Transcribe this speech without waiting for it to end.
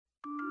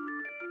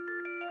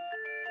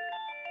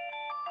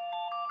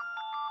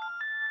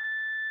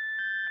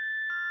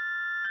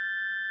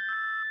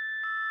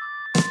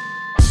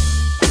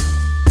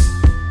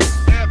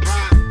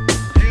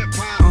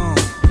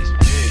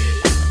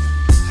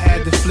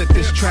flip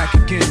this track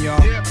again, y'all.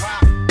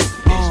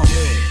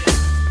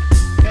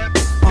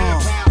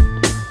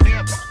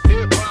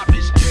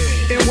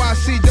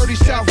 NYC, dirty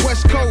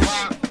Southwest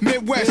Coast,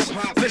 Midwest,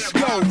 let's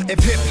go. If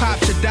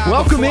hip-hop should die.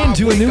 Welcome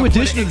into a new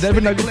edition of the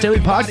Denver Nuggets Daily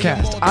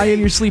Podcast. I am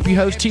your sleepy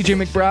host, TJ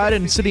McBride,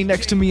 and sitting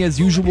next to me as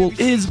usual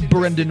is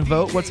Brendan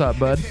Vogt. What's up,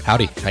 bud?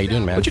 Howdy. How you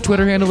doing, man? What's your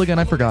Twitter handle again?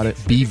 I forgot it.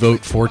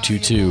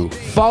 bvogt422.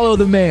 Follow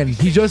the man.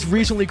 He just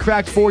recently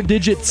cracked 4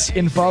 digits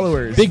in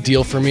followers. Big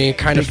deal for me.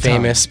 Kind of Big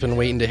time. famous. Been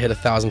waiting to hit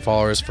 1,000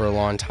 followers for a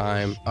long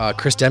time.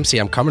 Chris Dempsey,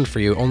 I'm coming for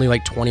you. Only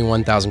like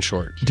 21,000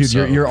 short. Dude,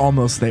 So, you're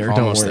almost there.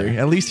 almost Don't worry.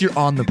 there. At least you're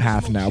on the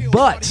path now.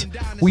 But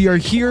we are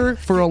here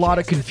for a lot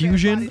of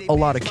confusion, a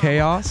lot of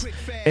chaos,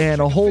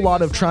 and a whole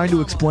lot of trying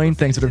to explain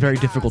things that are very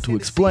difficult to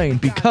explain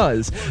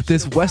because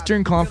this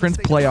Western Conference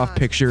playoff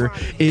picture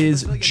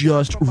is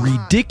just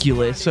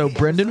ridiculous. So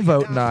Brendan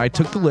Vogt and I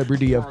took the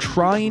liberty of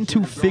trying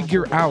to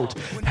figure out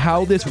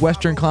how this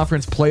Western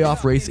Conference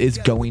playoff race is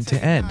going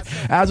to end.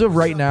 As of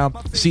right now,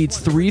 seeds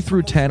 3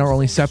 through 10 are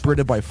only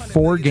separated by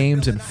 4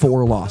 games and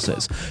 4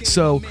 losses.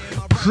 So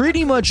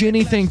pretty much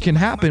anything can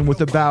happen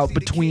with about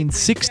between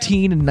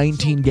 16 and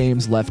 19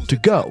 games left to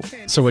go.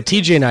 So what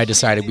TJ and I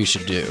decided we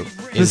should do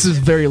This is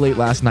very late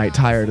last night,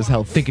 tired as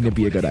hell, thinking it'd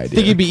be a good idea. I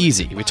think it'd be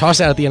easy. We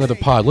tossed out at the end of the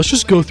pod. Let's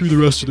just go through the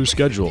rest of their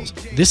schedules.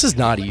 This is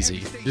not easy.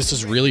 This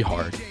is really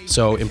hard.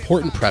 So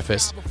important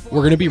preface.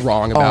 We're going to be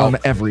wrong about on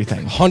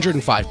everything.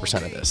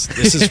 105% of this.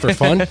 This is for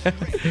fun.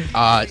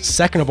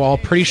 Second of all,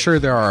 pretty sure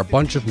there are a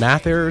bunch of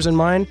math errors in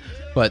mine.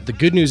 But the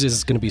good news is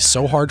it's going to be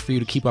so hard for you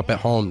to keep up at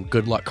home.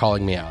 Good luck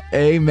calling me out.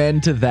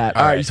 Amen to that.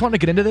 All right, you just want to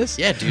get into this?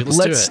 Yeah, dude, let's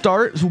do it.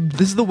 Start. So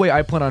this is the way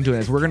I plan on doing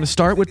this. We're going to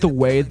start with the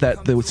way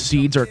that the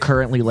seeds are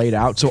currently laid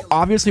out. So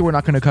obviously we're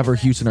not going to cover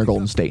Houston or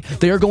Golden State.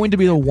 They are going to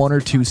be the 1 or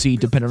 2 seed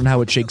depending on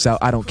how it shakes out.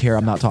 I don't care.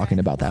 I'm not talking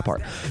about that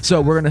part.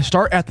 So we're going to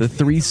start at the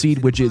 3 seed,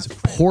 which is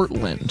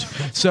Portland.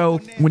 So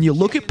when you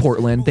look at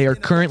Portland, they are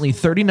currently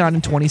 39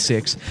 and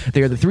 26.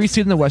 They are the 3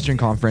 seed in the Western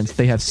Conference.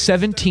 They have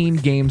 17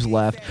 games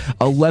left,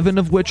 11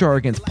 of which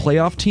are against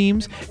playoff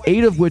teams,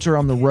 8 of which are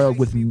on the road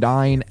with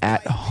 9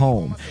 at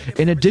home.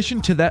 In addition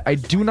to that, I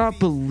do not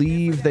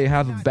believe they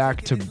have a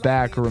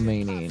back-to-back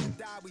remaining.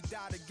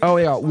 Oh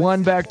yeah,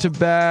 1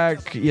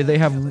 back-to-back. Yeah, they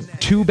have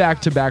 2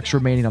 back-to-backs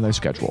remaining on their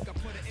schedule.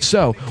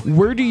 So,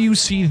 where do you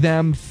see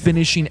them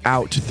finishing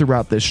out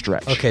throughout this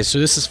stretch? Okay, so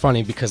this is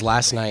funny because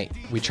last night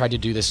we tried to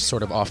do this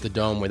sort of off the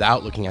dome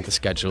without looking at the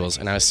schedules,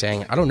 and I was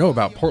saying, I don't know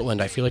about Portland.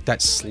 I feel like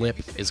that slip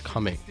is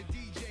coming.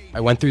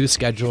 I went through the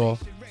schedule.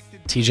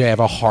 TJ, I have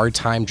a hard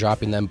time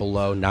dropping them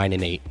below 9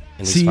 and 8.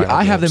 See,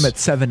 I have them at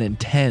 7 and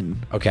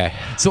 10. Okay.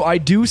 So I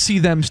do see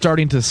them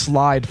starting to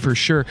slide for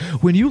sure.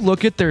 When you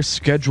look at their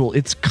schedule,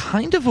 it's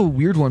kind of a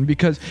weird one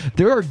because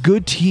there are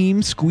good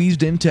teams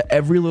squeezed into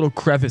every little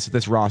crevice of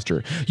this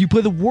roster. You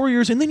play the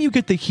Warriors, and then you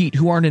get the Heat,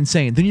 who aren't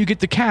insane. Then you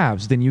get the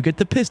Cavs. Then you get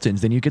the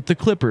Pistons. Then you get the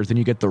Clippers. Then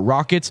you get the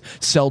Rockets,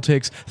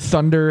 Celtics,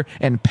 Thunder,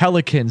 and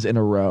Pelicans in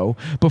a row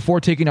before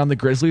taking on the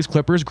Grizzlies,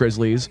 Clippers,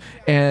 Grizzlies,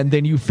 and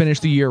then you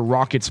finish the year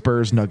Rockets,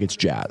 Spurs, Nuggets,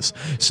 Jazz.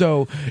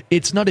 So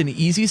it's not an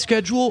easy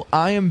schedule.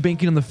 I am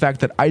banking on the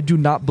fact that I do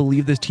not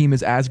believe this team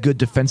is as good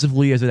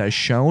defensively as it has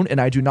shown, and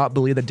I do not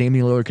believe that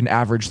Damian Lillard can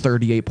average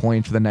 38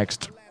 points for the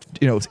next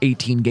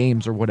 18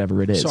 games or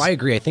whatever it is. So I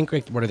agree. I think,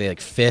 what are they,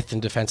 like 5th in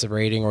defensive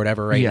rating or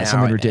whatever right now?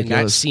 Something ridiculous.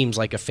 And that seems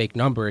like a fake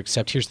number,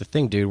 except here's the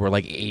thing, dude. We're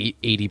like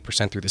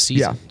 80% through the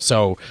season. Yeah.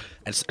 So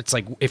it's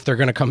like if they're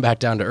going to come back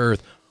down to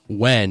earth,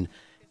 when?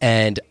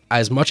 And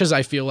as much as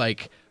I feel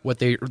like what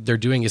they're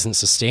doing isn't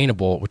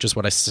sustainable, which is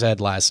what I said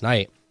last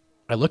night,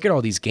 I look at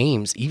all these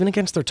games, even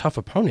against their tough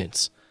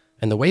opponents,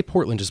 and the way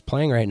Portland is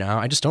playing right now,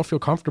 I just don't feel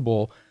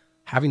comfortable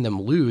having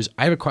them lose.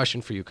 I have a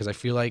question for you because I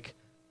feel like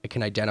I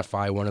can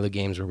identify one of the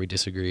games where we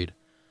disagreed.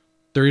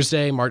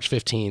 Thursday, March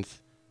 15th,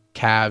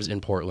 Cavs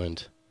in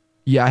Portland.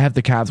 Yeah, I have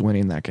the Cavs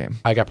winning that game.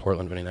 I got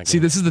Portland winning that game. See,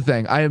 this is the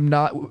thing. I am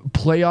not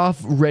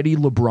playoff-ready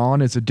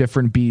LeBron is a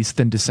different beast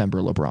than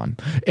December LeBron.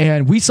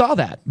 And we saw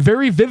that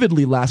very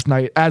vividly last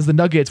night as the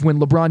Nuggets, when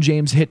LeBron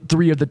James hit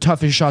 3 of the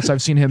toughest shots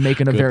I've seen him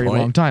make in a very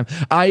long time.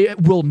 I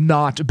will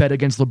not bet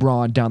against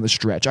LeBron down the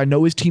stretch. I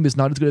know his team is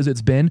not as good as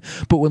it's been,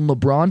 but when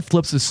LeBron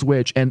flips a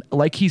switch, and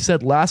like he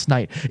said last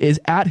night, is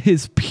at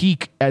his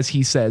peak, as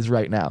he says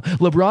right now.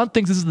 LeBron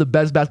thinks this is the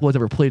best basketball he's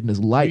ever played in his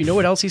life. You know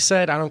what else he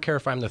said? I don't care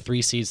if I'm the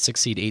 3 seed, 6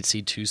 seed, 8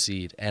 seed, 2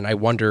 seed. And I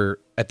wonder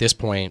at this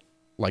point,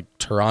 like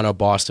Toronto,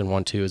 Boston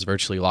 1-2 is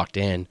virtually locked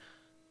in.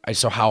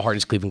 So how hard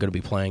is Cleveland going to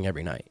be playing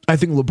every night? I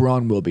think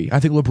LeBron will be. I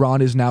think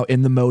LeBron is now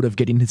in the mode of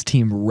getting his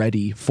team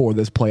ready for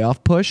this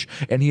playoff push,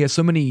 and he has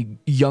so many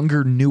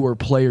younger, newer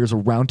players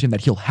around him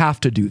that he'll have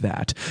to do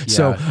that. Yeah.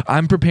 So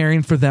I'm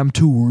preparing for them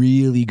to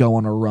really go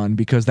on a run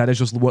because that is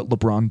just what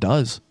LeBron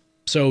does.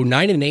 So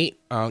 9 and 8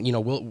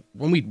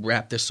 When we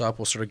wrap this up,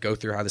 we'll sort of go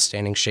through how the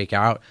standings shake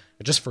out.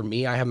 But just for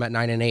me, I have them at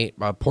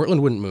 9-8.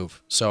 Portland wouldn't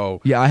move.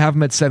 So yeah, I have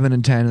them at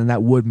 7-10, and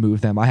that would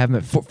move them. I have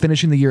them at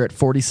finishing the year at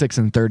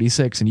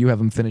 46-36, and you have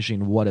them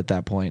finishing what at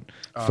that point?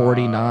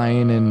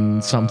 49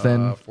 and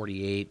something.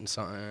 48 and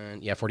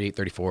something. Yeah,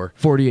 48-34.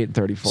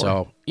 48-34.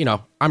 So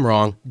I'm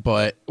wrong,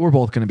 but we're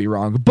both going to be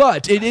wrong.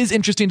 But it is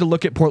interesting to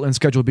look at Portland's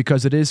schedule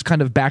because it is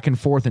kind of back and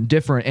forth and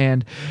different.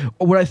 And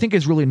what I think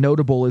is really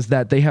notable is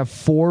that they have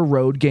 4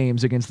 road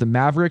games against the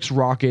Mavericks,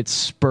 Rockets,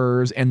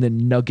 Spurs, and the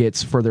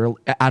Nuggets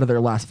out of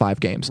their last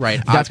 5 games.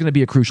 Right. That's going to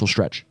be a crucial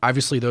stretch.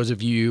 Obviously, those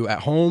of you at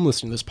home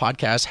listening to this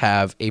podcast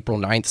have April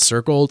 9th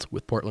circled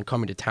with Portland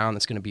coming to town.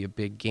 That's going to be a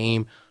big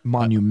game.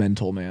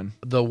 Monumental, man.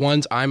 The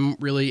ones I'm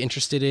really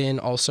interested in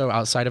also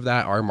outside of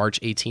that are March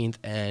 18th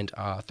and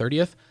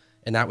 30th.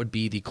 And that would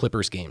be the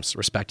Clippers games,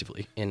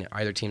 respectively, in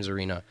either team's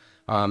arena.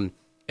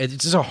 It's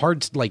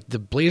just the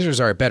Blazers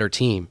are a better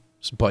team,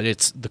 but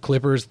it's the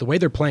Clippers, the way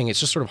they're playing, it's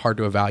just sort of hard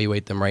to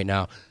evaluate them right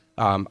now.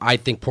 I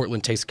think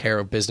Portland takes care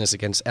of business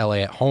against LA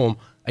at home.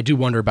 I do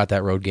wonder about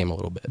that road game a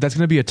little bit. That's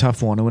going to be a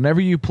tough one. And whenever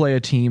you play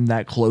a team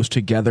that close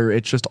together,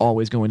 it's just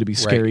always going to be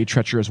scary,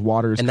 treacherous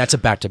waters. And that's a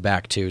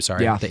back-to-back, too.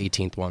 Sorry, yeah. The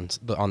 18th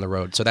one's on the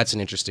road. So that's an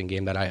interesting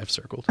game that I have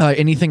circled.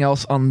 Anything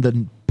else on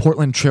the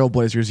Portland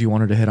Trailblazers you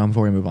wanted to hit on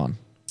before we move on?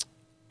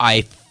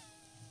 I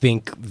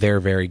think they're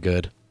very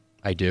good.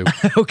 I do.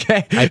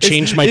 Okay. I've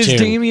changed my tune.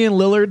 Is Damian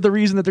Lillard the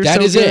reason that they're that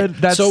so is good?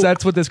 It.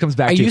 That's what this comes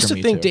back to. I used to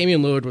think too.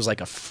 Damian Lillard was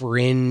like a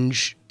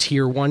fringe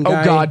tier 1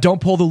 guy. Oh God, don't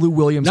pull the Lou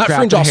Williams not crap.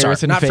 Fringe All-Star.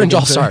 Not Fringe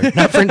All-Star.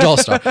 Not Fringe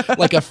All-Star.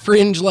 Like a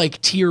fringe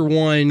tier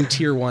 1,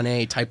 tier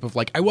 1A type of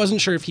I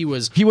wasn't sure if he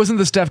was... He wasn't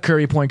the Steph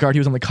Curry point guard. He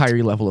was on the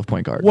Kyrie level of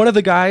point guard. One of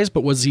the guys,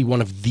 but was he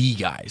one of the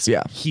guys?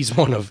 Yeah. He's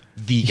one of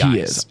the guys. He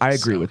is. I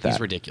agree with that. He's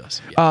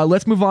ridiculous. Yeah.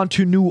 Let's move on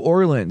to New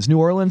Orleans. New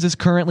Orleans is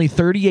currently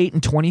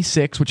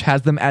 38-26, which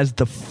has them as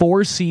the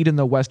 4 seed in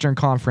the Western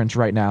Conference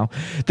right now.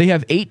 They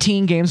have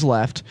 18 games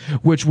left,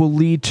 which will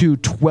lead to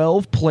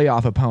 12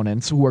 playoff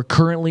opponents who are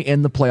currently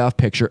in the playoff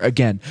picture.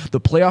 Again, the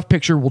playoff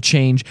picture will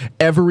change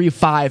every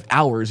 5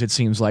 hours, it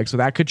seems like, so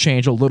that could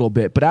change a little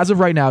bit. But as of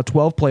right now,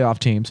 12 playoff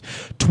teams,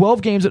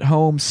 12 games at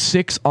home,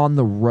 6 on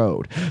the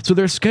road. So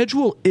their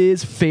schedule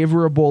is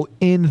favorable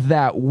in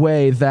that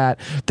way that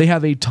they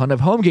have a ton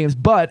of home games,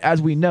 but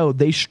as we know,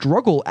 they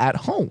struggle at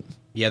home.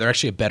 Yeah, they're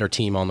actually a better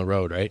team on the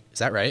road, right? Is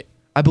that right?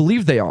 I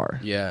believe they are.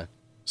 Yeah.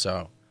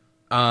 So,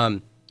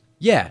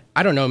 yeah,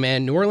 I don't know,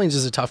 man. New Orleans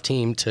is a tough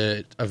team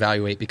to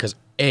evaluate because,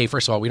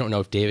 first of all, we don't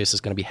know if Davis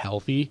is going to be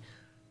healthy.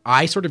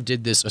 I sort of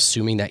did this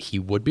assuming that he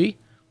would be,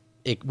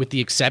 with the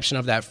exception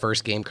of that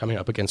first game coming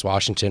up against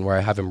Washington where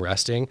I have him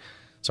resting.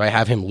 So I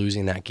have him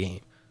losing that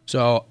game.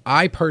 So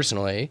I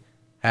personally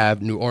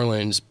have New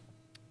Orleans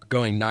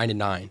going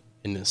 9-9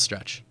 in this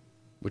stretch,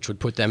 which would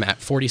put them at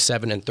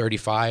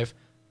 47-35.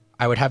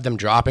 I would have them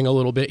dropping a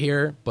little bit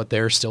here, but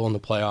they're still in the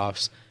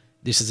playoffs.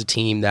 This is a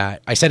team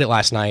that, I said it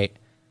last night,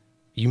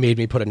 you made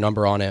me put a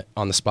number on it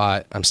on the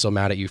spot. I'm still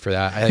mad at you for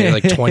that. I think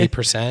like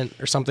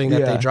 20% or something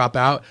that they drop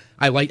out.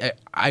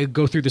 I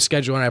go through the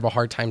schedule and I have a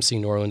hard time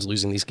seeing New Orleans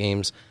losing these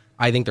games.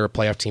 I think they're a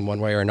playoff team one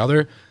way or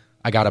another.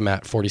 I got them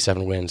at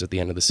 47 wins at the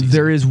end of the season.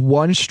 There is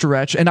one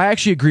stretch, and I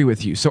actually agree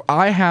with you. So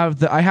I have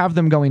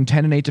them going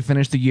 10-8 to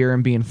finish the year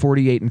and being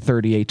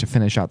 48-38 to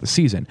finish out the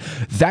season.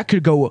 That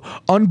could go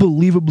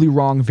unbelievably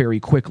wrong very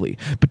quickly.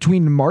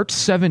 Between March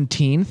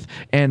 17th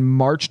and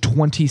March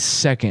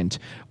 22nd,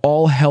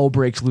 all hell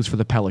breaks loose for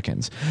the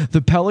Pelicans.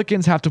 The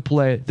Pelicans have to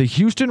play the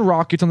Houston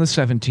Rockets on the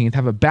 17th,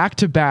 have a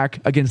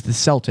back-to-back against the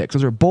Celtics.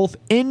 Those are both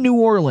in New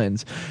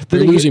Orleans. They're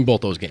losing both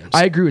those games.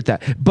 I agree with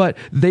that. But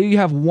they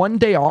have one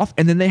day off,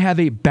 and then they have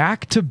a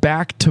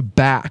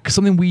back-to-back-to-back,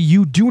 something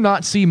you do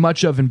not see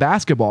much of in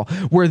basketball,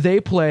 where they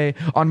play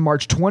on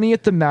March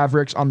 20th the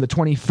Mavericks, on the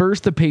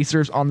 21st the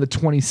Pacers, on the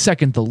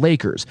 22nd the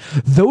Lakers.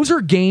 Those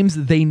are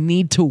games they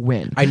need to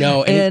win. I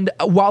know. And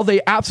while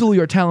they absolutely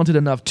are talented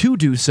enough to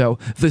do so,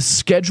 the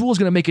schedule is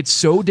going to make it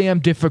so damn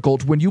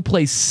difficult when you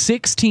play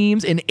 6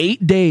 teams in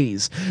 8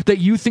 days that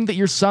you think that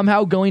you're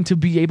somehow going to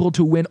be able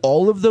to win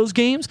all of those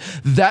games.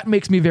 That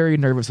makes me very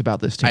nervous about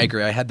this team. I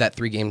agree. I had that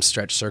 3-game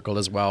stretch circled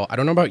as well. I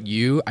don't know about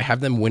you. I have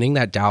them winning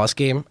that Dallas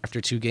game after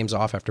 2 games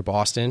off after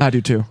Boston. I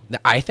do too.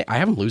 I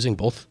have them losing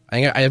both. I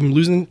have them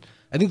losing.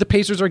 I think the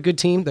Pacers are a good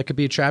team. That could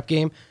be a trap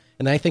game.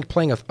 And then I think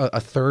playing a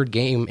third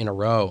game in a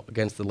row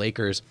against the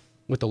Lakers,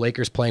 with the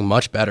Lakers playing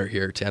much better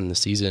here to end the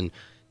season,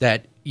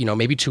 that,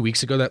 maybe 2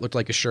 weeks ago that looked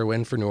like a sure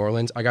win for New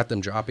Orleans. I got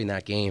them dropping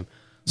that game.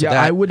 So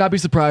I would not be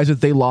surprised if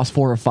they lost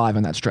 4 or 5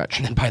 in that stretch.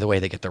 And then, by the way,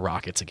 they get the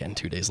Rockets again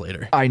 2 days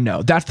later. I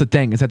know. That's the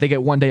thing, is that they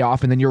get 1 day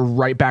off, and then you're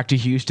right back to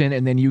Houston,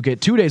 and then you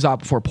get 2 days off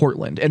before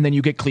Portland, and then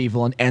you get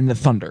Cleveland and the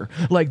Thunder.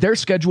 Like, their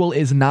schedule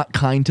is not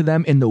kind to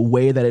them in the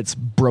way that it's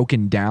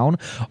broken down.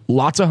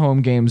 Lots of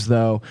home games,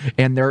 though,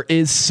 and there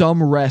is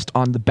some rest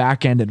on the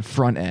back end and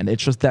front end.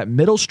 It's just that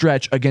middle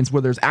stretch against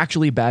where there's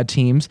actually bad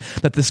teams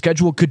that the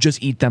schedule could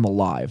just eat them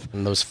alive.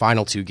 And those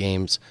final 2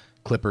 games,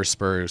 Clippers,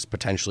 Spurs,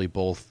 potentially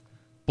both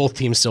both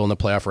teams still in the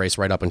playoff race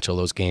right up until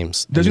those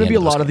games. There's going to be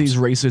a lot of these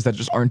races that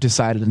just aren't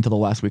decided until the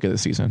last week of the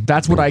season.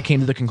 That's what I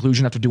came to the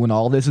conclusion after doing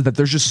all this, is that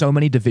there's just so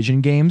many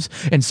division games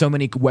and so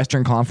many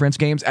Western Conference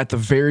games at the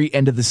very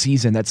end of the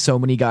season that so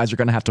many guys are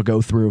going to have to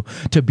go through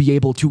to be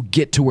able to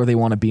get to where they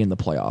want to be in the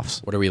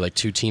playoffs. What are we, like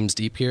 2 teams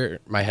deep here?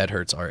 My head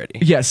hurts already.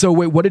 Yeah, so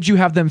wait, what did you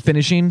have them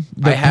finishing?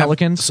 The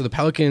Pelicans? So the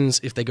Pelicans,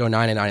 if they go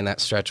 9-9 in that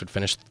stretch, would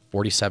finish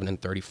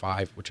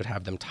 47-35, which would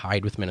have them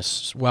tied with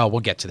Minnesota. Well,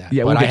 we'll get to that.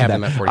 Yeah, but we'll get I have to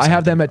them that. at 47. I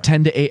have them at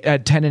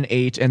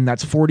 10-8, and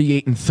that's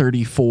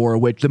 48-34,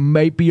 which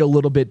might be a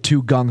little bit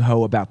too gung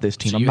ho about this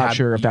team. So I'm not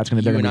sure if that's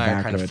going to be You and I that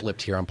are kind good. of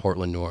flipped here on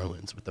Portland, New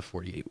Orleans with the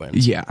 48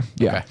 wins. Yeah.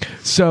 Okay.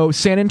 So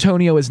San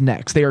Antonio is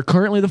next. They are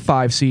currently the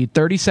 5 seed,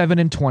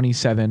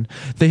 37-27.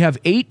 They have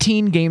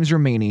 18 games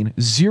remaining,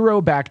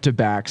 0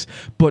 back-to-backs,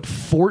 but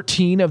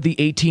 14 of the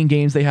 18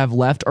 games they have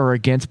left are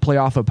against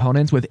playoff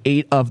opponents, with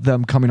 8 of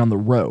them coming on the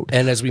road.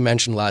 And as we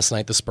mentioned last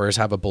night, the Spurs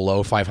have a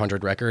below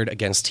 500 record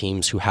against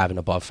teams who have an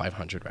above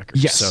 500 record.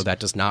 Yes. So that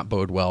does not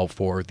bode well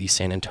for the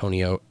San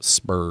Antonio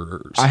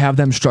Spurs. I have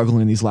them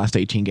struggling in these last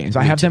 18 games.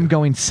 I have them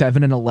going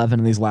 7-11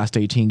 in these last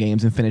 18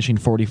 games and finishing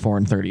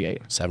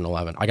 44-38.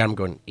 7-11. I got them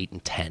going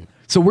 8-10.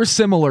 So we're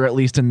similar, at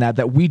least in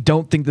that we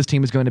don't think this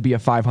team is going to be a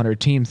 500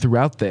 team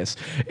throughout this.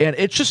 And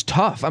it's just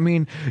tough. I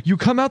mean, you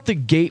come out the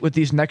gate with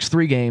these next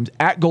 3 games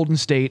at Golden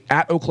State,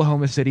 at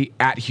Oklahoma City,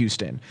 at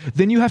Houston.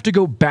 Then you have to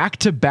go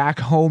back-to-back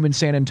home in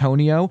San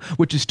Antonio,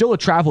 which is still a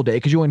travel day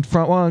because you're in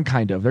front, well,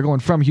 kind of. They're going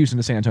from Houston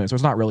to San Antonio, so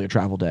it's not really a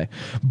travel day.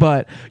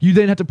 But you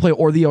then have to play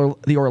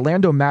the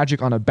Orlando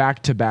Magic on a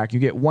back-to-back. You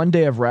get 1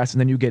 day of rest,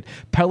 and then you get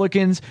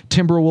Pelicans,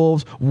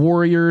 Timberwolves,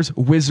 Warriors,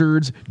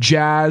 Wizards,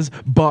 Jazz,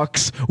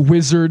 Bucks,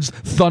 Wizards,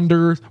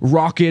 Thunder,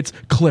 Rockets,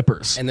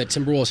 Clippers. And the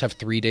Timberwolves have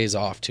 3 days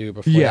off, too,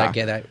 before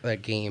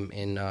that game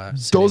in San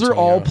Those are Antonio.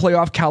 all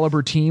playoff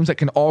caliber teams that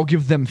can all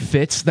give them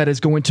fits that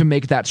is going to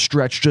make that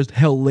stretch just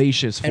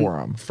hellacious for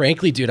them.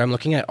 Frankly, dude, I'm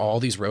looking at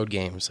all these road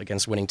games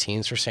against winning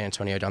teams for San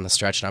Antonio down the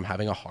stretch, and I'm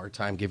having a hard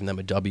time giving them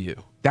a W.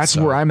 That's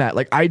where I'm at.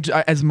 Like, I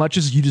as much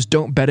as you just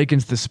don't bet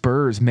against the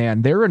Spurs,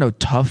 man, they're in a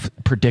tough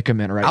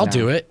predicament right now. I'll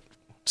do it.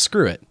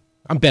 Screw it.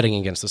 I'm betting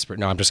against the Spurs.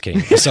 No, I'm just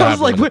kidding. I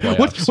was like,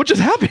 what just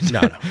happened?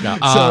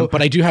 No.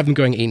 But I do have them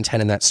going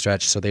 8-10 in that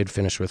stretch, so they'd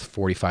finish with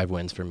 45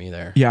 wins for me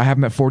there. Yeah, I have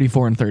them at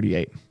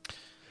 44-38.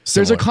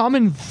 There's a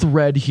common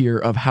thread here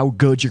of how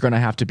good you're going to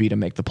have to be to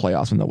make the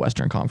playoffs in the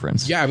Western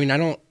Conference. Yeah, I mean, I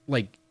don't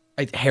like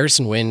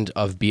Harrison Wind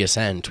of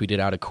BSN tweeted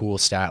out a cool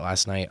stat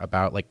last night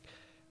about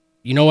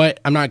you know what?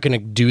 I'm not going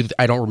to do.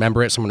 I don't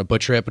remember it, so I'm going to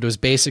butcher it. But it was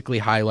basically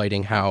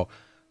highlighting how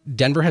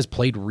Denver has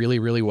played really,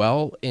 really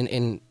well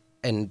and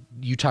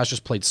Utah's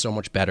just played so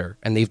much better,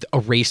 and they've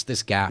erased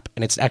this gap.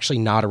 And it's actually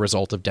not a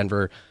result of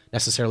Denver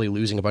necessarily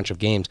losing a bunch of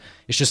games.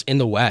 It's just in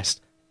the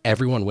West,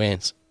 everyone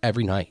wins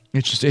every night.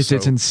 It's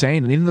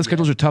insane. And even though the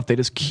schedules are tough, they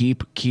just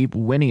keep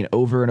winning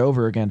over and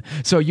over again.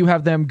 So you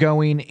have them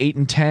going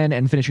 8-10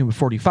 and finishing with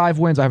 45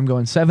 wins. I have them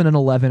going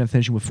 7-11 and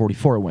finishing with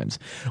 44 wins.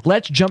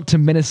 Let's jump to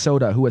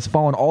Minnesota, who has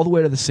fallen all the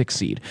way to the 6th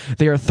seed.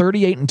 They are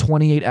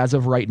 38-28 as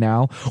of right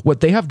now.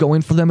 What they have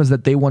going for them is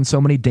that they won so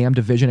many damn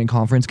division and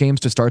conference games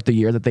to start the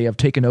year that they have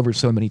taken over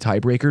so many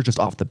tiebreakers just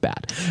off the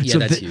bat. Yeah, so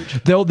that's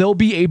huge. They'll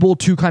be able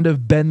to kind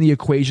of bend the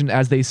equation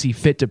as they see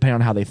fit, depending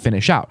on how they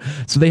finish out.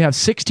 So they have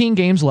 16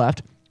 games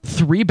left.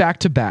 3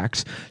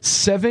 back-to-backs,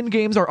 7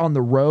 games are on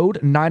the road,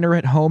 9 are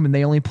at home, and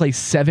they only play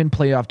 7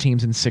 playoff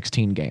teams in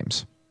 16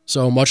 games.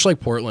 So much like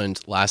Portland,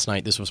 last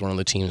night, this was one of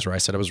the teams where I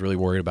said I was really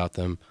worried about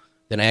them.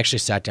 Then I actually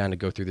sat down to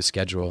go through the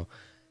schedule.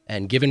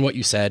 And given what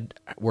you said,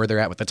 where they're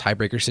at with the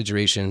tiebreaker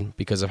situation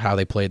because of how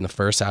they played in the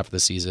first half of the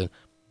season,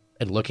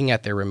 and looking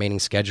at their remaining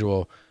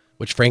schedule,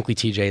 which frankly,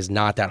 TJ, is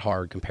not that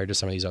hard compared to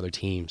some of these other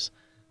teams,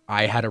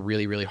 I had a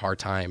really, really hard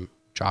time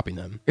dropping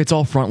them. It's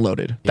all front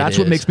loaded. That's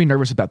what makes me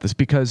nervous about this,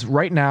 because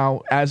right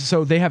now,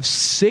 they have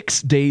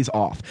 6 days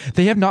off.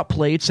 They have not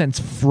played since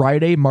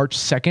Friday, March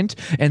 2nd,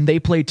 and they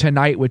play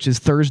tonight, which is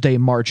Thursday,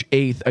 March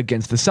 8th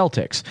against the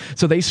Celtics.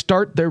 So they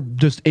start their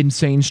just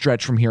insane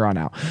stretch from here on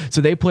out.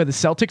 So they play the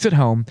Celtics at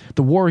home,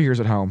 the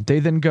Warriors at home. They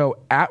then go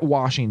at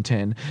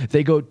Washington.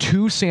 They go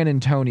to San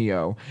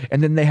Antonio,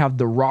 and then they have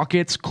the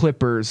Rockets,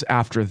 Clippers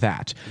after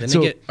that. Then they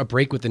get a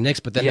break with the Knicks,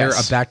 but then they're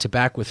a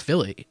back-to-back with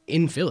Philly,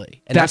 in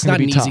Philly. And that's not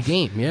an tough. easy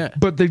game. Yeah.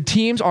 But the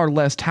teams are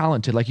less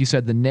talented. Like you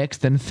said, the Knicks,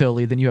 then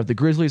Philly, then you have the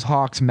Grizzlies,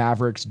 Hawks,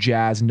 Mavericks,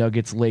 Jazz,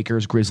 Nuggets,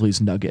 Lakers, Grizzlies,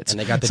 Nuggets. And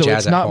they got the so Jazz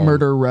it's at not home.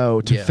 murder row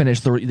to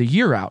finish the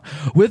year out.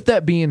 With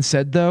that being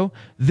said, though,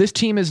 this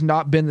team has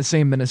not been the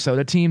same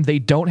Minnesota team. They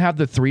don't have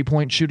the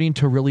three-point shooting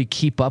to really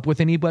keep up with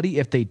anybody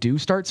if they do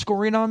start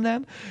scoring on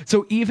them.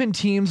 So even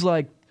teams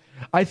like,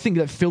 I think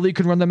that Philly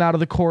could run them out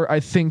of the court. I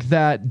think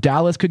that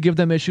Dallas could give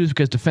them issues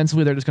because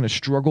defensively they're just going to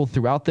struggle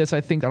throughout this. I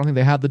don't think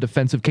they have the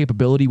defensive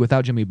capability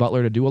without Jimmy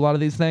Butler to do a lot of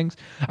these things.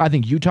 I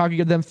think Utah could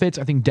give them fits.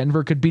 I think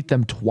Denver could beat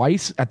them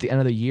twice at the end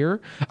of the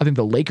year. I think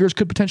the Lakers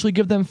could potentially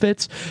give them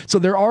fits. So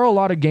there are a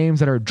lot of games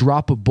that are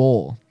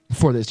droppable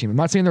for this team. I'm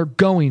not saying they're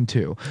going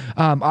to.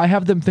 I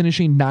have them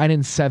finishing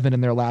 9-7 in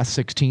their last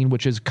 16,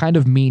 which is kind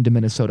of mean to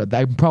Minnesota.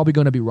 I'm probably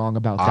going to be wrong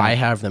about that. I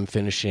have them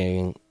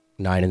finishing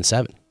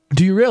 9-7.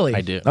 Do you really?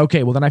 I do.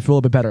 Okay, well then I feel a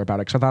little bit better about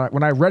it because I thought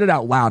when I read it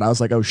out loud, I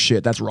was like, "Oh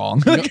shit, that's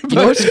wrong." You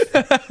know what's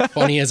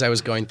funny as I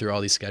was going through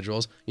all these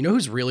schedules? You know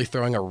who's really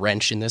throwing a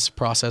wrench in this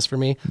process for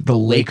me? The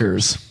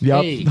Lakers.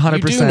 Yep, Hey, 100%.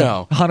 you do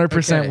know.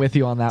 100% Okay. with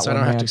you on that So one. I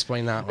don't have man. to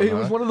explain that one. It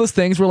was one of those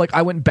things where like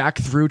I went back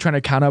through trying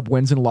to count up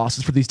wins and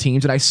losses for these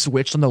teams, and I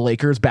switched on the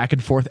Lakers back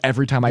and forth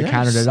every time I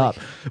counted it up.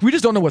 We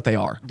just don't know what they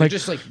are. They're Like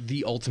just like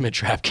the ultimate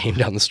trap game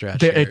down the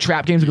stretch. a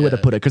trap game's a good way to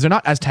put it because they're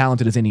not as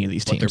talented as any of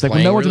these teams. they're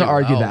Like no one's playing going to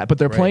argue really well, that, but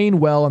they're right. playing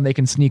well and they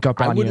can sneak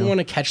up I on wouldn't you. want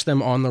to catch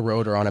them on the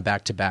road or on a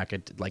back-to-back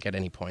at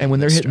any point. And when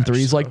in they're this hitting stretch,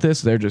 threes so. like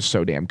this, they're just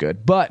so damn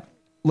good. But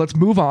let's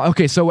move on.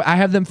 Okay, so I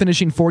have them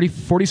finishing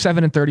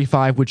 47 and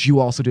 35, which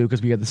you also do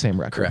because we have the same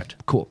record. Correct.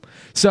 Cool.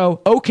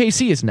 So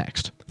OKC is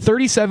next.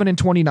 37 and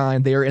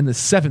 29. They are in the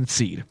 7th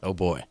seed. Oh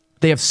boy.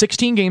 They have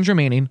 16 games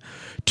remaining.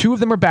 2 of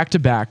them are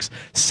back-to-backs.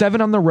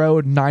 7 on the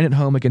road, 9 at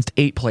home against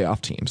 8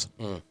 playoff teams.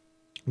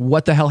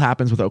 What the hell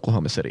happens with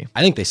Oklahoma City?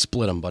 I think they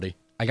split them, buddy.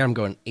 I got them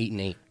going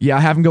 8-8. Yeah, I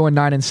have them going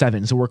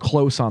 9-7, so we're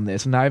close on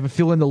this. And I have a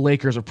feeling the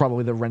Lakers are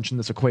probably the wrench in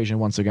this equation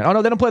once again. Oh,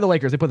 no, they don't play the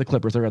Lakers. They play the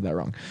Clippers. I read that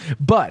wrong.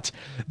 But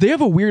they have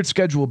a weird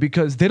schedule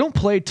because they don't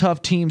play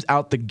tough teams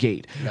out the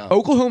gate. No.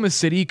 Oklahoma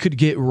City could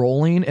get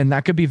rolling, and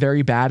that could be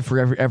very bad for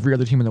every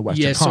other team in the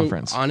Western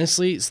Conference. So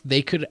honestly,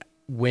 they could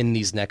win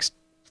these next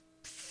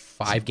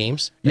 5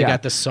 games. They Yeah.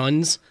 got the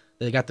Suns,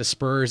 they got the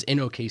Spurs in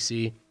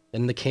OKC,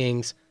 then the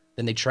Kings,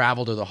 then they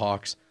travel to the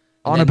Hawks.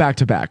 On a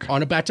back-to-back.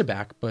 On a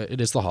back-to-back, but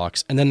it is the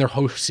Hawks. And then they're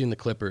hosting the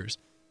Clippers.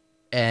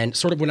 And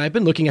sort of when I've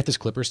been looking at this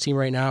Clippers team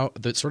right now,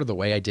 the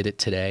way I did it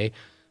today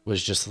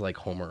was just like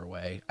home or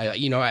away.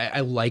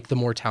 I like the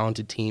more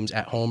talented teams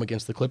at home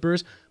against the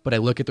Clippers, but I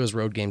look at those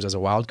road games as a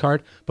wild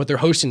card. But they're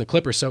hosting the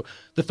Clippers, so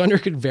the Thunder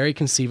could very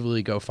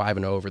conceivably go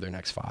 5-0 over their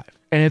next 5.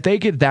 And if they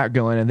get that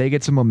going and they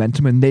get some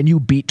momentum and then you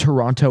beat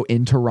Toronto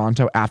in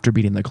Toronto after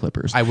beating the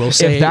Clippers. I will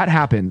say- if that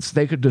happens,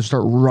 they could just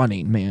start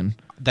running, man.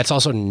 That's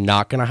also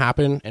not going to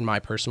happen, in my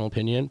personal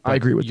opinion. I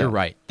agree with you're that.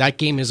 right. That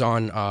game is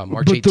on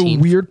March But 18th. the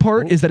weird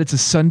part is that it's a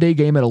Sunday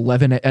game at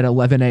 11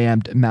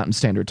 a.m. Mountain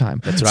Standard Time.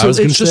 That's what I was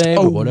going it's to just say, a-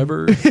 but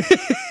whatever.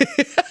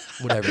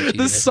 Whatever.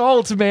 The TJ.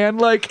 salt, man.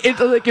 Like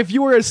if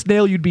you were a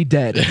snail, you'd be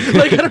dead.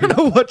 Like I don't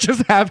know what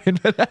just happened.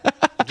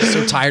 I'm just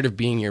so tired of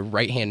being your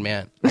right-hand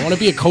man. I want to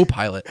be a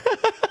co-pilot.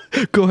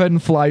 Go ahead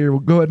and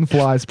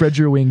fly. Spread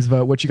your wings,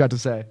 Vogt. What you got to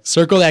say?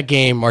 Circle that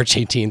game, March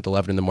 18th,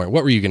 11 in the morning.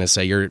 What were you going to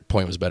say? Your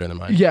point was better than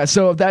mine. Yeah,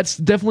 so that's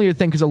definitely a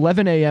thing because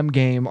 11 a.m.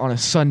 game on a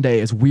Sunday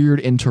is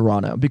weird in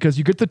Toronto because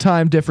you get the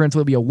time difference.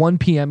 It'll be a 1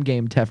 p.m.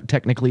 game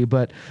technically,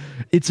 but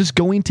it's just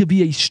going to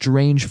be a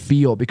strange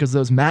feel because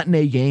those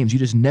matinee games, you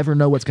just never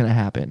know what's going to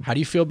happen. How do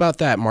you feel about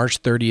that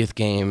March 30th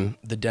game,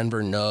 the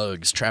Denver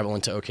Nuggets traveling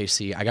to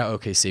OKC? I got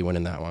OKC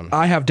winning that one.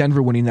 I have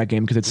Denver winning that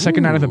game because it's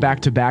second night of a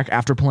back-to-back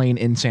after playing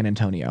in San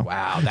Antonio.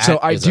 Wow. So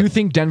I do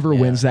think Denver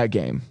wins that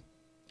game.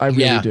 I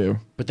really do.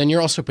 But then you're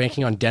also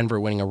banking on Denver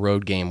winning a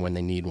road game when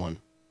they need one.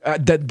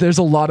 There's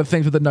a lot of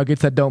things with the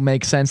Nuggets that don't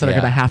make sense that are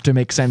going to have to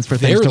make sense for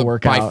things to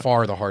work by out.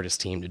 far the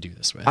hardest team to do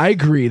this with. I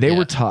agree. They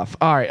were tough.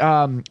 All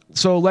right.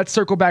 So let's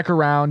circle back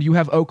around. You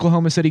have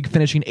Oklahoma City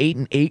finishing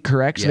 8-8,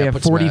 correct? So Yeah, they have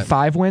puts them at-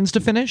 45 wins to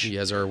finish.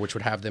 Yes, or which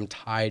would have them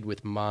tied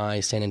with my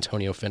San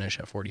Antonio finish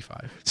at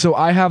 45. So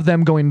I have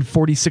them going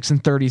 46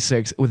 and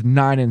 36 with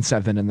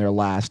 9-7 in their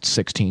last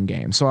 16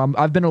 games. So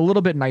I've been a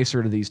little bit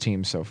nicer to these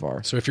teams so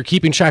far. So if you're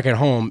keeping track at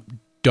home,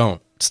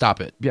 don't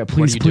stop it. Yeah, What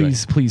please, are you doing?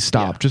 please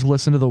stop. Yeah. Just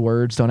listen to the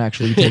words. Don't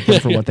actually take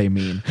them for what they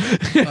mean.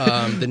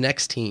 The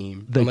next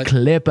team, The unless-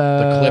 Clippers.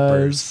 The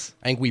Clippers.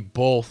 I think we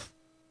both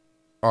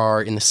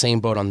are in the same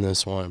boat on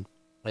this one.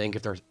 I think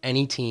if there's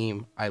any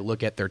team, I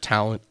look at their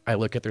talent, I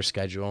look at their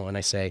schedule, and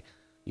I say,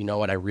 you know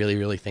what, I really,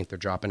 really think they're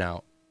dropping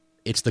out.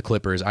 It's the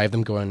Clippers. I have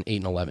them going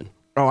 8-11.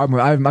 Oh,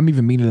 I'm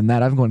even meaner than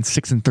that. I'm going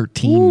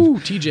 6-13. Ooh,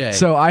 TJ.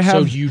 So I have.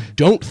 So you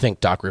don't think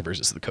Doc Rivers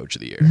is the coach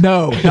of the year?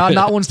 No,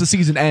 not once the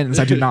season ends.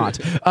 I do not.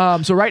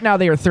 So right now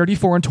they are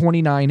 34 and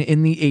 29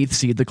 in the 8th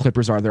seed. The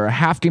Clippers are. They're a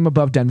half game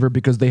above Denver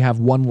because they have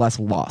one less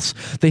loss.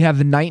 They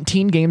have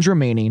 19 games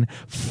remaining,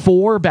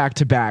 4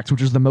 back-to-backs,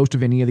 which is the most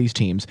of any of these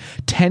teams.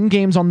 10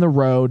 games on the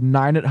road,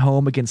 9 at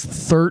home against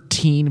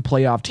 13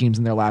 playoff teams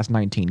in their last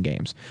 19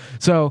 games.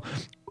 So.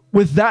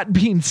 With that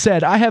being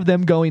said, I have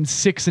them going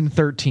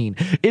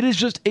 6-13. It is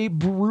just a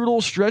brutal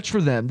stretch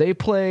for them. They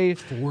play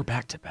 4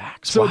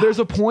 back-to-backs. So Wow. there's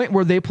a point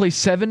where they play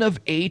 7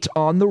 of 8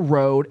 on the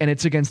road, and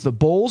it's against the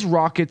Bulls,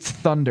 Rockets,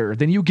 Thunder.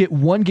 Then you get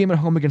one game at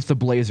home against the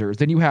Blazers.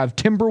 Then you have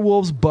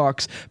Timberwolves,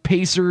 Bucks,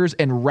 Pacers,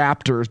 and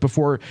Raptors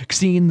before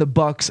seeing the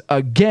Bucks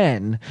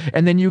again.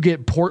 And then you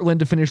get Portland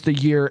to finish the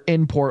year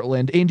in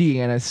Portland,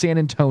 Indiana, San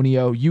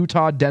Antonio,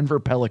 Utah, Denver,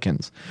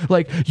 Pelicans.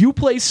 Like, you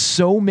play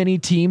so many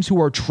teams who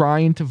are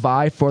trying to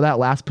vie for that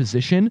last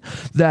position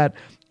that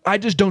I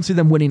just don't see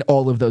them winning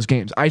all of those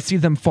games. I see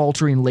them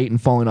faltering late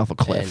and falling off a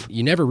cliff. And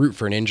you never root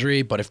for an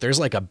injury, but if there's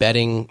like a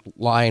betting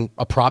line,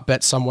 a prop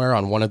bet somewhere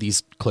on one of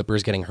these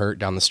Clippers getting hurt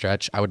down the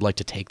stretch, I would like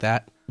to take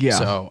that. Yeah,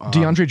 So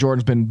DeAndre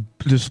Jordan's been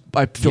just.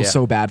 I feel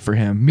so bad for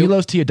him.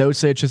 Milos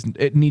Teodosic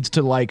it needs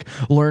to like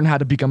learn how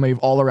to become a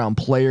all around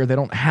player. They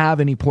don't have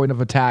any point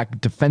of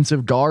attack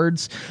defensive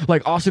guards.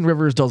 Like Austin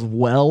Rivers does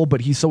well,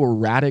 but he's so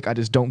erratic. I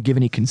just don't give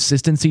any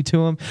consistency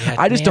to him. Yeah,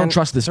 I just don't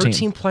trust this 13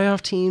 team. 13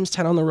 playoff teams,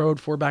 10 on the road,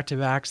 4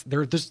 back-to-backs.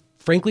 They're just,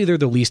 frankly, they're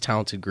the least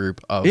talented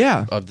group of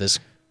this.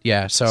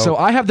 Yeah, so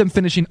I have them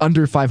finishing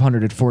under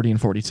 500 at 40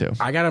 and 42.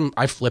 I got them.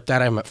 I flipped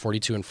that. I'm at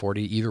 42 and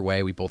 40. Either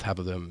way, we both have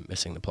them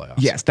missing the playoffs.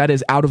 Yes, that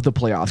is out of the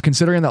playoffs.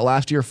 Considering that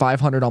last year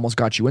 500 almost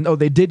got you in. Oh,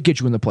 they did get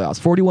you in the playoffs.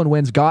 41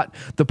 wins got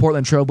the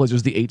Portland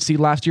Trailblazers the 8th seed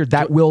last year.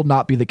 That will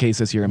not be the case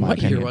this year in my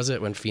opinion. What year was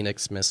it when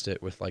Phoenix missed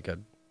it with like a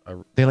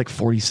they had like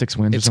 46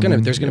 wins. There's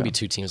gonna be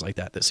 2 teams like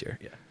that this year.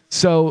 Yeah.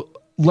 So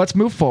let's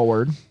move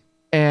forward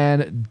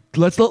and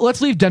let's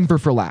leave Denver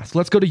for last.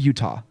 Let's go to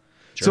Utah.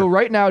 Sure. So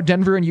right now,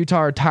 Denver and Utah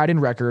are tied in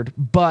record,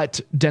 but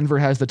Denver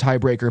has the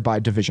tiebreaker by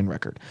division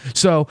record.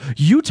 So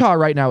Utah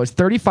right now is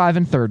 35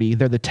 and 30.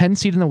 They're the 10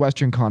 seed in the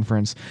Western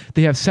Conference.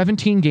 They have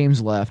 17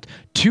 games left,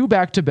 2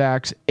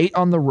 back-to-backs, 8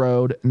 on the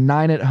road,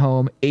 9 at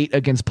home, 8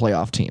 against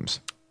playoff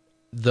teams.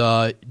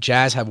 The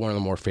Jazz have one of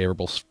the more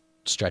favorable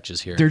stretches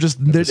here.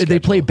 They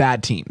play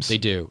bad teams. They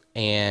do.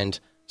 And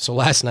so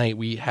last night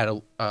we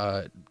had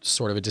a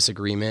sort of a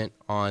disagreement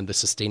on the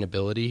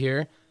sustainability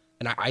here.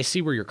 And I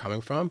see where you're coming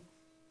from.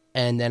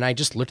 And then I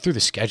just looked through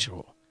the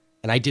schedule,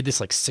 and I did this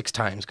like 6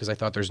 times because I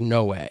thought there's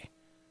no way.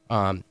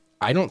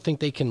 I don't think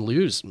they can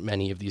lose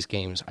many of these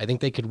games. I think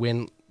they could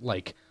win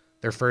like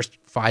their first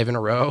 5 in a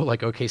row,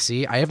 like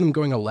OKC. I have them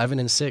going 11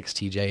 and 6,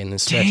 TJ, in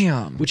this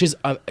stretch, which is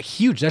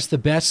huge. That's the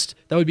best.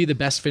 That would be the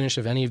best finish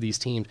of any of these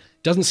teams.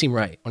 Doesn't seem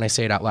right when I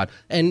say it out loud.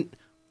 And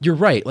you're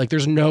right. Like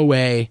there's no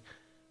way.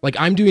 Like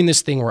I'm doing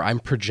this thing where I'm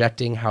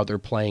projecting how they're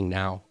playing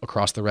now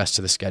across the rest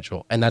of the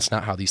schedule, and that's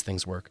not how these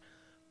things work.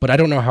 But I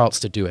don't know how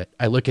else to do it.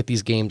 I look at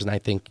these games and I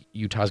think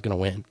Utah's going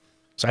to win.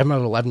 So I have them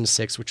at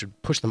 11-6, which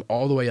would push them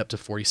all the way up to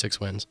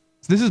 46 wins.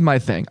 So this is my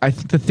thing. I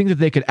think that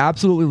they could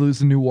absolutely lose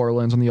to New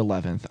Orleans on the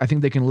 11th. I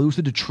think they can lose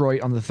to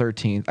Detroit on the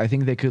 13th. I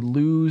think they could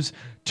lose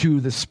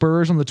to the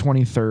Spurs on the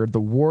 23rd, the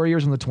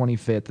Warriors on the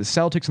 25th, the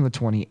Celtics on the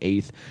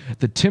 28th,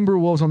 the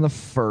Timberwolves on the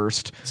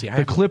 1st,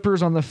 the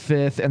Clippers on the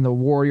 5th, and the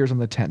Warriors on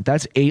the 10th.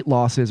 That's 8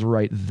 losses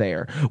right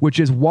there, which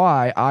is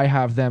why I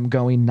have them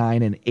going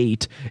 9 and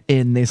 8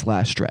 in this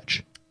last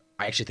stretch.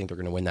 I actually think they're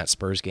going to win that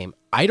Spurs game.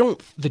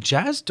 The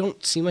Jazz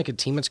don't seem like a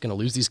team that's going to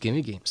lose these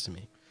gimme games to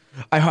me.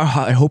 I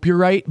hope you're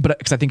right, but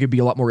because I think it'd be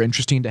a lot more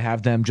interesting to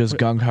have them just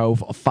gung-ho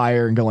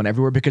fire and going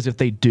everywhere, because if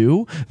they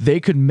do, they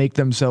could make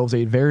themselves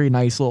a very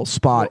nice little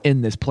spot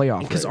in this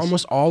playoff race. Because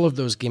almost all of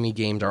those gimme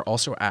games are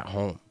also at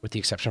home, with the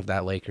exception of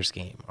that Lakers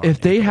game.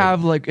 If they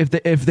have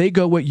if they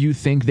go what you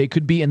think, they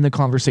could be in the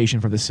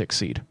conversation for the 6th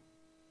seed.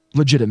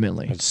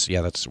 Legitimately.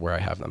 That's where I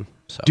have them.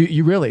 So. Do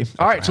you really?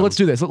 All right, so let's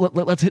do this.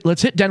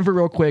 Let's hit Denver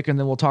real quick, and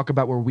then we'll talk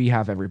about where we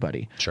have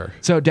everybody. Sure.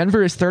 So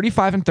Denver is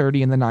 35 and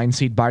 30 in the 9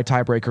 seed by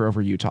tiebreaker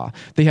over Utah.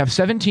 They have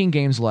 17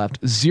 games left,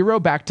 0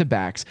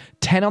 back-to-backs,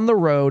 10 on the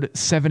road,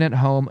 7 at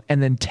home,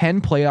 and then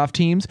 10 playoff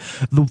teams.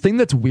 The thing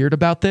that's weird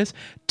about this,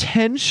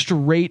 10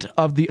 straight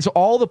so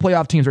all the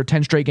playoff teams are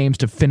 10 straight games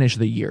to finish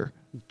the year.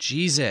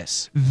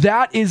 Jesus.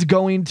 That is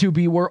going to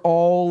be where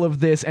all of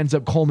this ends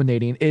up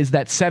culminating, is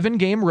that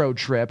 7-game road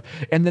trip,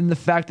 and then the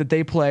fact that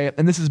they play,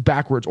 and this is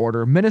backwards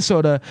order,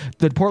 Minnesota,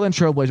 the Portland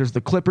Trailblazers, the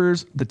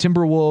Clippers, the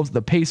Timberwolves,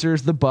 the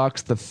Pacers, the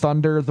Bucks, the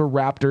Thunder, the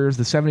Raptors,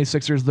 the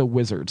 76ers, the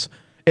Wizards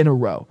in a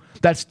row.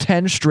 That's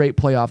 10 straight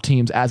playoff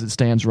teams as it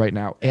stands right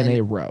now in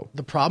a row.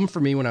 The problem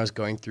for me when I was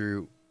going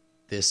through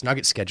this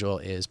Nugget schedule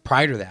is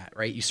prior to that,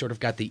 right? You sort of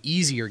got the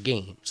easier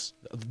games,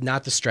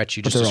 not the stretch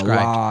you just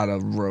described. A lot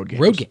of road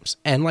games. Road games.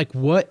 And like,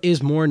 what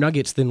is more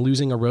Nuggets than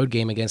losing a road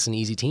game against an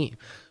easy team?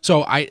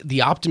 So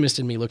the optimist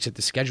in me looks at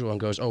the schedule and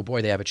goes, oh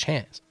boy, they have a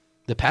chance.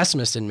 The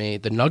pessimist in me,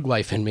 the Nug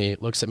life in me,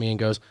 looks at me and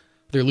goes,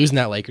 they're losing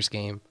that Lakers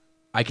game.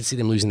 I could see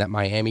them losing that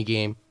Miami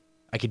game.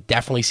 I could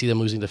definitely see them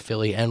losing to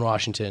Philly and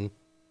Washington.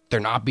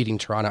 They're not beating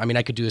Toronto. I mean,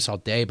 I could do this all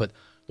day, but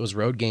those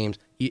road games,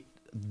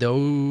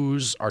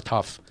 those are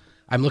tough.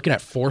 I'm looking at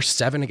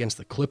 4-7 against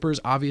the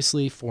Clippers,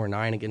 obviously,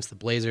 4-9 against the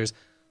Blazers,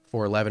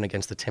 4-11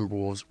 against the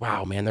Timberwolves.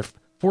 Wow, man, they're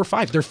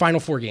 4-5. Their final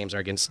 4 games are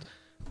against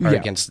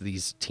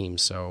these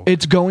teams. So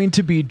it's going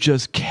to be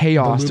just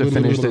chaos to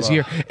finish this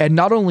year. And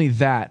not only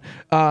that,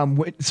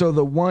 so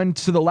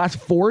the last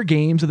 4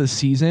 games of the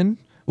season.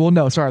 Well,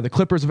 no, sorry. The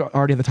Clippers have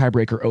already had the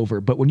tiebreaker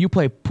over. But when you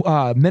play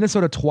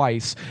Minnesota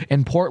twice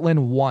and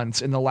Portland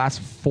once in the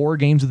last 4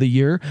 games of the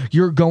year,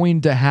 you're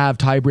going to have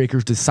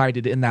tiebreakers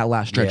decided in that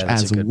last stretch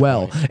as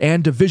well. Point.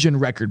 And division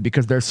record,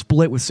 because they're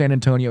split with San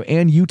Antonio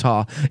and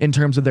Utah in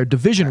terms of their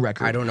division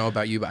record. I don't know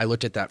about you, but I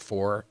looked at that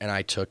 4 and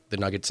I took the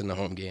Nuggets in the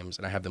home games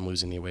and I have them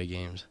losing the away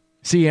games.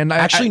 See, and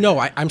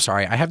I'm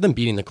sorry. I have them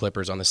beating the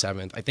Clippers on the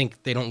 7th. I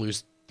think they don't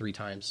lose 3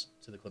 times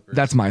to the Clippers.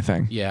 That's my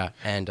thing. Yeah,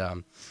 and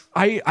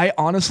I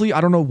honestly,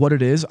 I don't know what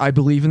it is. I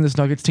believe in this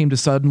Nuggets team to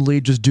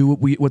suddenly just do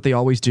what they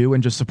always do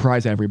and just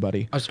surprise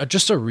everybody.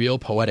 Just a real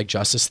poetic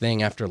justice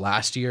thing after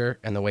last year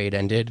and the way it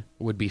ended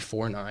would be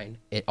 4-9.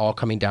 It all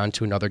coming down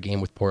to another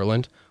game with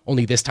Portland.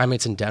 Only this time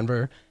it's in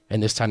Denver,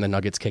 and this time the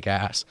Nuggets kick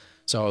ass.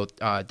 So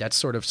that's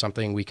sort of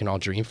something we can all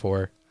dream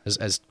for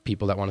as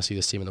people that want to see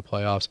this team in the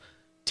playoffs.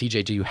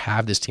 TJ, do you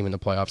have this team in the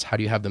playoffs? How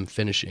do you have them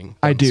finishing?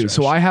 I do.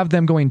 So I have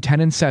them going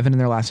 10-7 in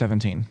their last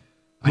 17,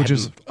 which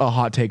is a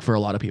hot take for a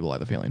lot of people, I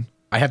have a feeling.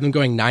 I have them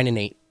going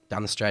 9-8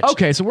 down the stretch.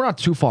 Okay, so we're not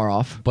too far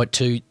off. But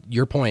to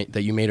your point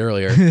that you made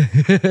earlier,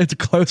 it's a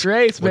close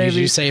race, what baby. did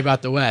you say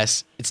about the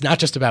West? It's not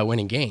just about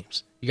winning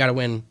games. You got to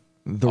win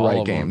the all right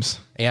of them. games.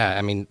 Yeah,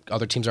 I mean,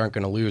 other teams aren't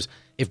going to lose.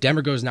 If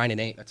Denver goes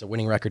 9-8, that's a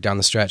winning record down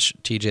the stretch.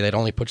 TJ, that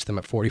only puts them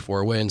at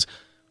 44 wins.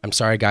 I'm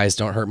sorry, guys,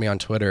 don't hurt me on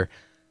Twitter.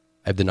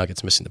 I have the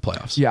Nuggets missing the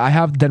playoffs. Yeah, I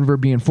have Denver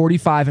being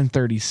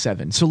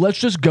 45-37. So let's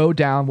just go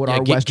down what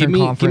our Western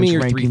Conference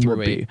ranking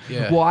would be.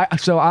 Yeah. Well,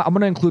 I'm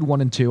going to include 1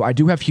 and 2. I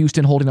do have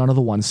Houston holding on to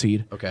the 1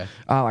 seed. Okay.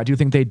 I do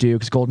think they do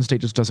because Golden State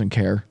just doesn't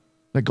care.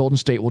 Like Golden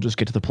State will just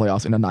get to the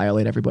playoffs and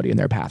annihilate everybody in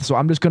their path. So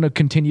I'm just going to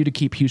continue to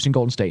keep Houston,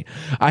 Golden State.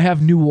 I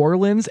have New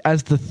Orleans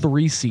as the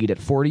 3 seed at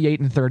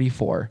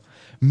 48-34.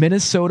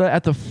 Minnesota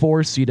at the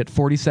 4 seed at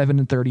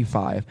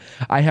 47-35.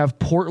 I have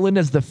Portland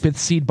as the 5th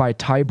seed by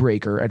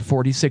tiebreaker at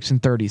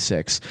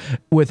 46-36,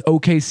 with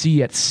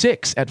OKC at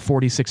 6 at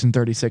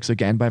 46-36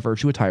 again by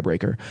virtue of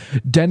tiebreaker.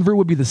 Denver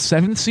would be the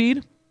 7th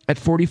seed at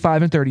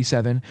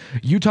 45-37.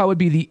 Utah would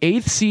be the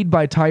 8th seed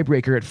by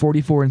tiebreaker at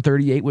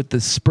 44-38, with the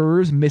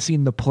Spurs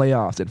missing the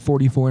playoffs at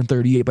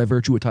 44-38 by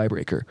virtue of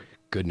tiebreaker.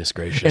 Goodness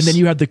gracious. And then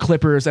you have the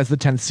Clippers as the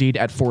 10th seed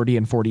at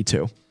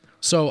 40-42.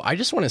 So I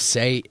just want to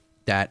say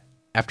that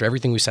after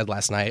everything we said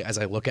last night, as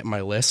I look at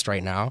my list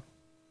right now,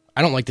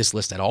 I don't like this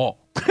list at all.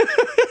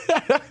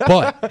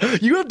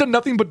 But you have done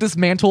nothing but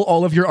dismantle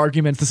all of your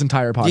arguments this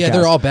entire podcast. yeah,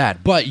 they're all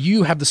bad. But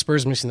you have the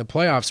Spurs missing the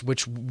playoffs,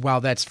 which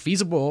while that's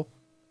feasible,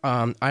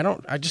 I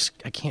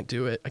can't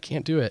do it. I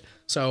can't do it.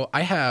 So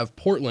I have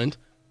Portland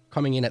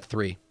coming in at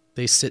 3.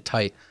 They sit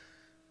tight.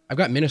 I've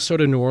got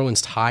Minnesota and New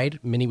Orleans tied.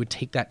 Minnie would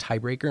take that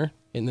tiebreaker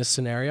in this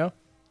scenario.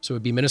 So it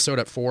would be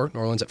Minnesota at 4, New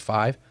Orleans at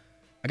 5.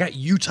 I got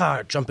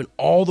Utah jumping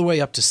all the way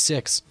up to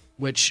 6,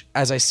 which,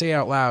 as I say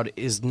out loud,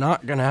 is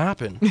not going to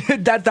happen.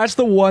 That's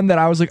the one that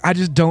I was like, I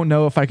just don't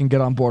know if I can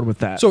get on board with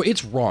that. So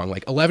it's wrong.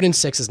 Like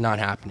 11-6 is not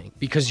happening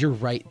because you're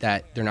right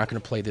that they're not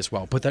going to play this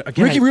well. But that,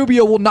 again, Ricky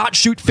Rubio will not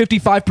shoot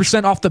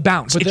 55% off the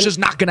bounce. It's just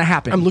not going to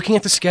happen. I'm looking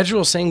at the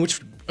schedule saying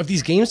which of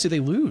these games do they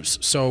lose.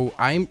 So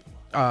I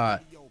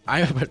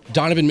have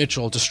Donovan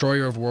Mitchell,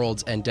 Destroyer of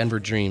Worlds, and Denver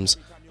Dreams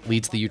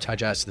leads the Utah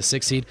Jazz to the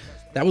 6th seed.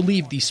 That would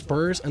leave the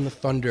Spurs and the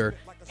Thunder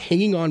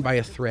hanging on by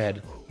a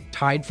thread,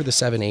 tied for the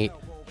 7-8.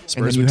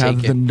 Spurs and then you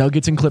have the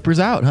Nuggets and Clippers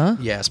out, huh?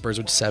 Yeah, Spurs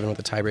would 7 with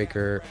a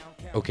tiebreaker,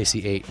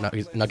 OKC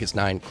 8, Nuggets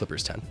 9,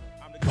 Clippers 10.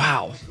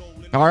 Wow.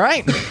 All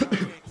right.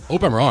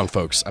 Hope I'm wrong,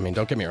 folks. I mean,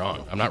 don't get me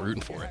wrong. I'm not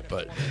rooting for it,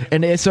 but...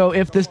 And so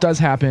if this does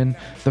happen,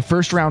 the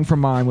first round for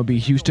mine would be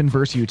Houston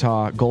versus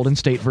Utah, Golden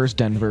State versus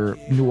Denver,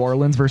 New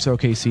Orleans versus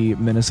OKC,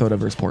 Minnesota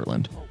versus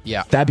Portland.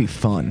 Yeah. That'd be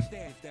fun.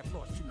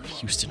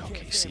 Houston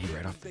OKC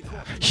right off the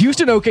bat.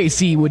 Houston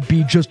OKC would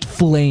be just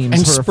flames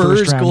And for a Spurs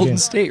first round Golden game.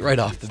 State right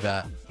off the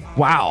bat.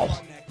 Wow.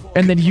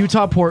 And then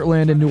Utah,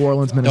 Portland, and New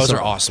Orleans, Minnesota.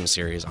 Those are awesome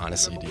series,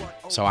 honestly, dude.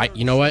 So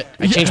you know what?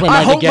 I changed my mind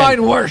I hope again.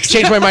 mine works.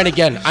 Changed my mind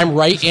again. I'm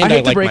right, and I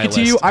hate to like break my it to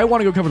list. you. I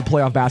want to go cover the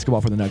playoff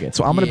basketball for the Nuggets.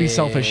 So I'm going to be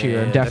selfish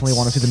here and definitely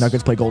want to see the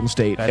Nuggets play Golden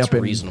State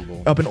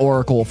reasonable. up in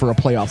Oracle for a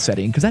playoff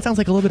setting because that sounds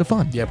like a little bit of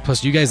fun. Yeah.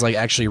 Plus, you guys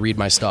actually read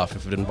my stuff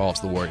if it involves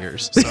the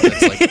Warriors. So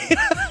it's like.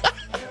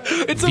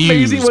 It's Views,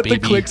 amazing what baby.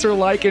 the clicks are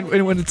like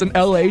and when it's an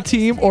LA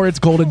team or it's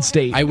Golden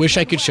State. I wish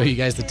I could show you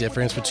guys the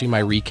difference between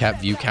my recap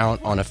view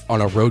count on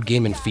a road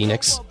game in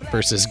Phoenix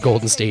versus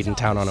Golden State in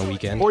town on a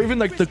weekend. Or even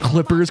like the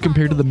Clippers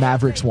compared to the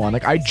Mavericks one.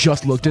 Like I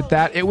just looked at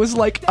that. It was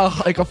like a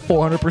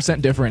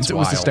 400% difference. It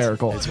was wild.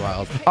 hysterical. It's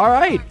wild. All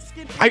right.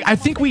 I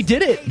think we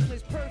did it.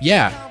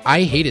 Yeah,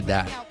 I hated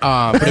that.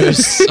 But it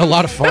was a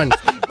lot of fun.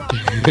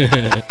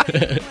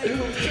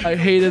 I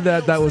hated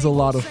that. That was a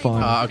lot of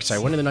fun. Okay, sorry.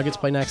 When do the Nuggets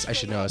play next? I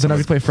should know. The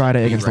Nuggets play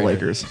Friday against the Right.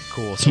 Lakers.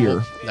 Cool. So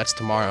Here. that's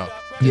tomorrow.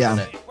 Yeah.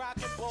 Isn't it?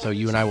 So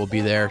you and I will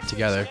be there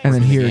together. And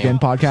then working the here game. again,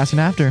 podcasting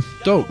after.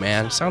 Dope,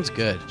 man. Sounds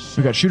good.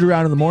 We got shoot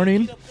around in the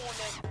morning.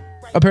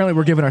 Apparently,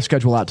 we're giving our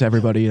schedule out to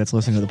everybody that's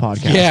listening to the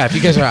podcast. Yeah, if you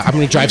guys are, I'm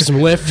going to drive some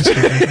Lyft,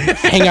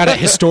 hang out at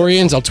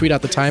Historians. I'll tweet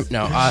out the time.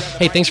 No.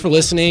 Hey, thanks for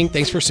listening.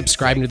 Thanks for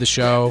subscribing to the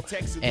show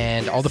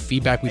and all the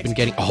feedback we've been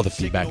getting. All the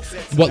feedback.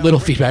 What little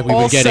feedback we've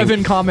All been getting.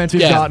 7 comments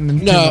we've gotten in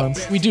 2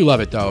 months. We do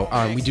love it, though.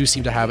 We do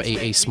seem to have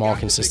a small,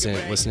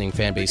 consistent listening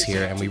fan base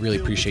here, and we really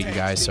appreciate you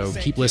guys. So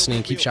keep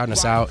listening. Keep shouting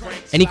us out.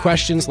 Any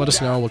questions, let us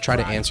know. We'll try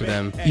to answer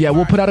them. Yeah,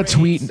 we'll put out a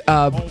tweet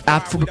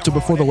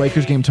before the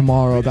Lakers game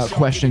tomorrow about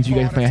questions you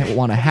guys may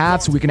want to have.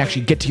 chat so we can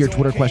actually get to your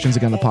Twitter questions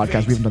again on the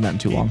podcast. We haven't done that in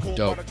too long.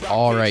 Dope.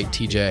 All right,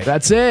 TJ.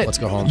 That's it. Let's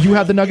go home. You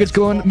have the Nuggets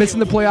going, missing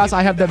the playoffs.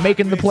 I have them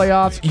making the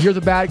playoffs. You're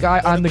the bad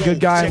guy. I'm the good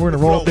guy. And we're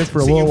going to roll with this for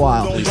a little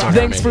while.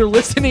 Thanks for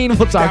listening.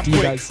 We'll talk to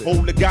you guys soon.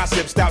 Hold the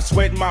gossip, stop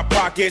sweating my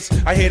pockets.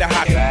 I hear the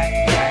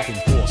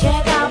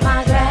hot.